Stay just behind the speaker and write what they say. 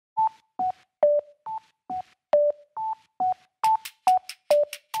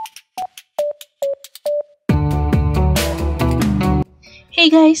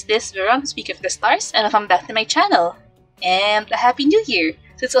guys, this is Veron, Speak of the Stars, and welcome back to my channel. And a Happy New Year!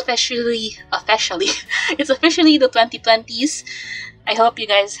 So it's officially the 2020s. I hope you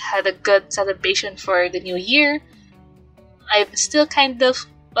guys had a good celebration for the new year. I'm still I'm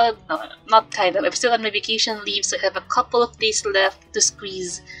still on my vacation leave, so I have a couple of days left to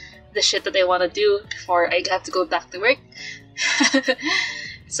squeeze the shit that I want to do before I have to go back to work.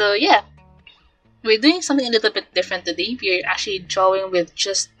 So yeah. We're doing something a little bit different today. We're actually drawing with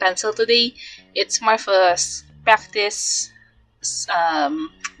just pencil today. It's more of a practice, It's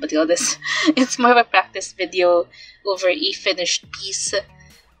more of a practice video over a finished piece.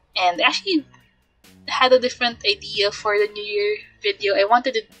 And I actually had a different idea for the New Year video. I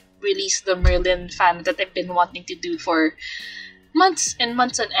wanted to release the Merlin fan that I've been wanting to do for months and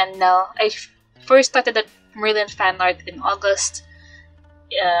months on end now. I first started that Merlin fan art in August.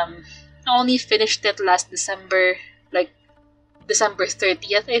 I only finished it last December, like December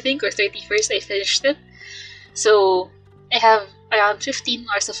 30th, I think, or 31st, I finished it. So I have around 15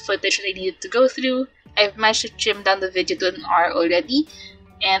 hours of footage that I needed to go through. I've managed to trim down the video to an hour already,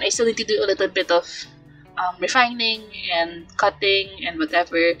 and I still need to do a little bit of refining and cutting and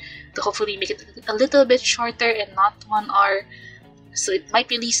whatever to hopefully make it a little bit shorter and not 1 hour. So it might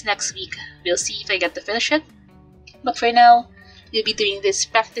release next week. We'll see if I get to finish it. But for now, we'll be doing this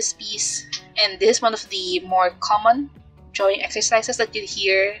practice piece, and this is one of the more common drawing exercises that you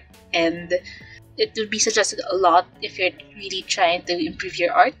hear, and it will be suggested a lot if you're really trying to improve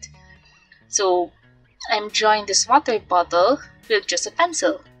your art. So I'm drawing this water bottle with just a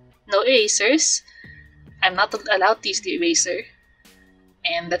pencil, no erasers. I'm not allowed to use the eraser,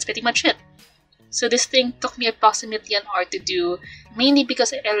 and that's pretty much it. So this thing took me approximately an hour to do, mainly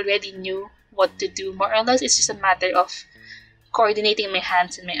because I already knew what to do more or less. It's just a matter of coordinating my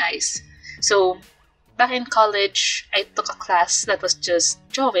hands and my eyes. So back in college, I took a class that was just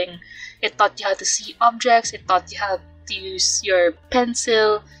drawing. It taught you how to see objects, it taught you how to use your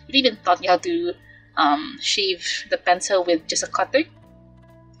pencil, it even taught you how to shave the pencil with just a cutter.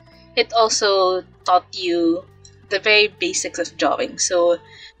 It also taught you the very basics of drawing, so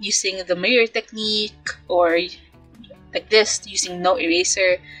using the mirror technique, or like this, using no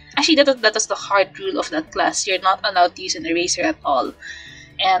eraser. Actually, that was the hard rule of that class. You're not allowed to use an eraser at all.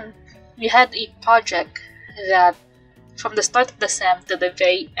 And we had a project that from the start of the sem to the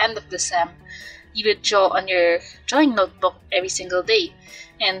very end of the sem, you would draw on your drawing notebook every single day,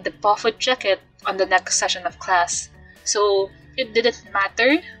 and the prof would check it on the next session of class. So it didn't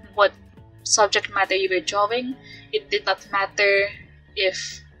matter what subject matter you were drawing. It did not matter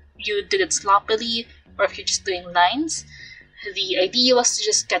if you did it sloppily or if you're just doing lines. The idea was to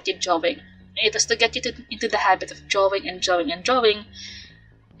just get you drawing. It was to get you into the habit of drawing and drawing and drawing.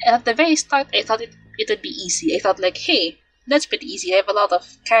 And at the very start, I thought it would be easy. I thought like, hey, that's pretty easy. I have a lot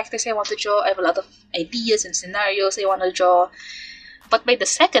of characters I want to draw. I have a lot of ideas and scenarios I want to draw. But by the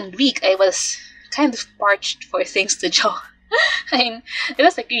second week, I was kind of parched for things to draw. I mean, it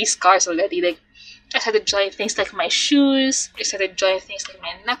was like really scarce already. Like, I started drawing things like my shoes. I started drawing things like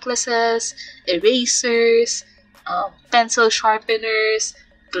my necklaces, erasers, pencil sharpeners,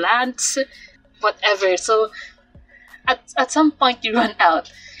 plants, whatever. So at some point you run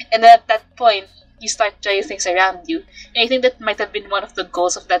out, and at that point you start trying things around you. And I think that might have been one of the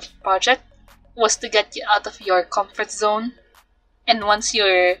goals of that project, was to get you out of your comfort zone. And once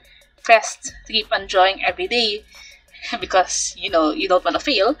you're pressed to keep on drawing every day, because you know you don't want to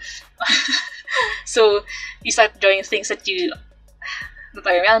fail, so you start drawing things that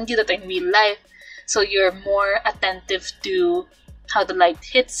are around you, that are in real life. So you're more attentive to how the light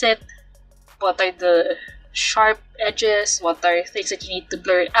hits it, what are the sharp edges, what are things that you need to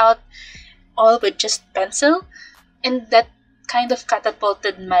blur out, all with just pencil. And that kind of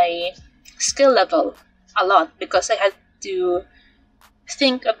catapulted my skill level a lot, because I had to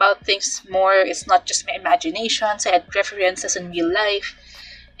think about things more. It's not just my imaginations, I had references in real life,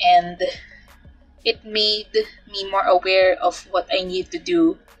 and it made me more aware of what I need to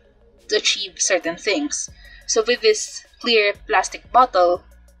do to achieve certain things. So with this clear plastic bottle,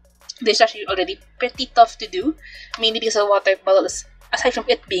 this is actually already pretty tough to do, mainly because a water bottle is, aside from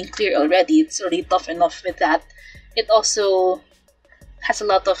it being clear already, it's already tough enough with that. It also has a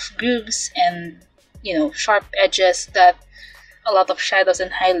lot of grooves and, sharp edges that a lot of shadows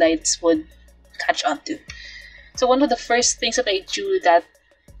and highlights would catch onto. So one of the first things that I drew that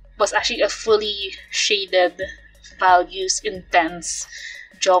was actually a fully shaded, values intense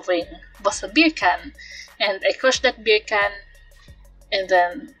drawing was a beer can. And I crushed that beer can and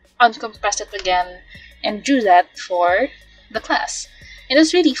then uncompressed it again and drew that for the class. It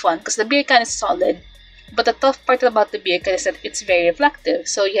was really fun because the beer can is solid. But the tough part about the beer can is that it's very reflective,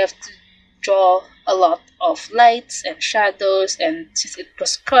 so you have to draw a lot of lights and shadows, and since it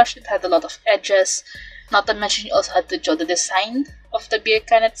was crushed, it had a lot of edges. Not to mention, you also had to draw the design of the beer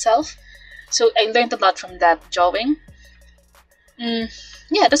can itself. So I learned a lot from that drawing.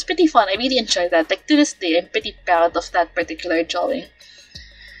 Yeah, that's pretty fun. I really enjoyed that. Like, to this day, I'm pretty proud of that particular drawing.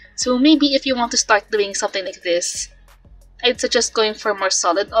 So maybe if you want to start doing something like this, I'd suggest going for more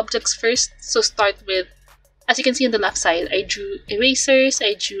solid objects first. So start with, as you can see on the left side, I drew erasers,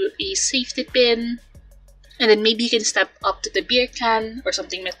 I drew a safety pin, and then maybe you can step up to the beer can or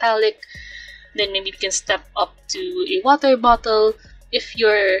something metallic. Then maybe you can step up to a water bottle if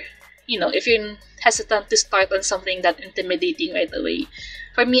you're hesitant to start on something that intimidating right away.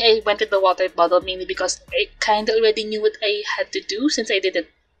 For me, I went with the water bottle mainly because I kind of already knew what I had to do since I did it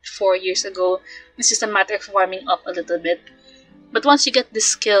 4 years ago. It's just a matter of warming up a little bit. But once you get this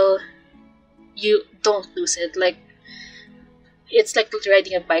skill, you don't lose it. Like, it's like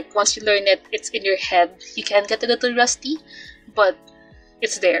riding a bike. Once you learn it, it's in your head. You can get a little rusty, but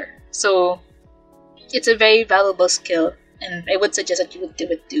it's there. So it's a very valuable skill, and I would suggest that you would do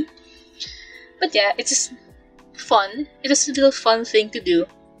it too. But yeah, it's just fun. It's just a little fun thing to do.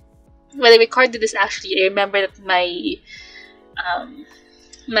 When I recorded this, actually, I remember that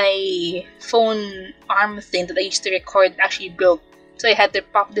my phone arm thing that I used to record actually broke. So I had to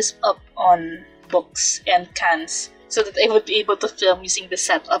prop this up on books and cans so that I would be able to film using the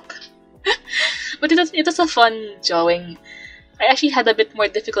setup. But it was a fun drawing. I actually had a bit more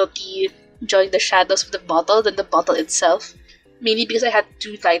difficulty drawing the shadows of the bottle than the bottle itself. Mainly because I had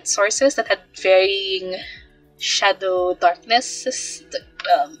two light sources that had varying shadow darkness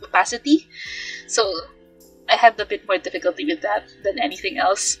opacity. So I had a bit more difficulty with that than anything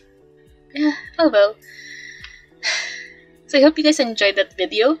else. Yeah, oh well. So I hope you guys enjoyed that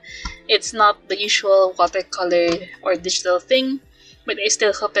video. It's not the usual watercolor or digital thing, but I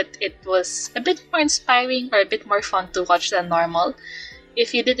still hope that it was a bit more inspiring or a bit more fun to watch than normal.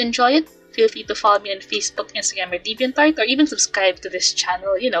 If you did enjoy it, feel free to follow me on Facebook, Instagram, or DeviantArt, or even subscribe to this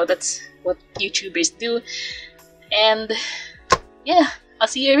channel. You know, that's what YouTubers do. And yeah, I'll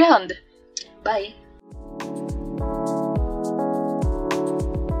see you around. Bye.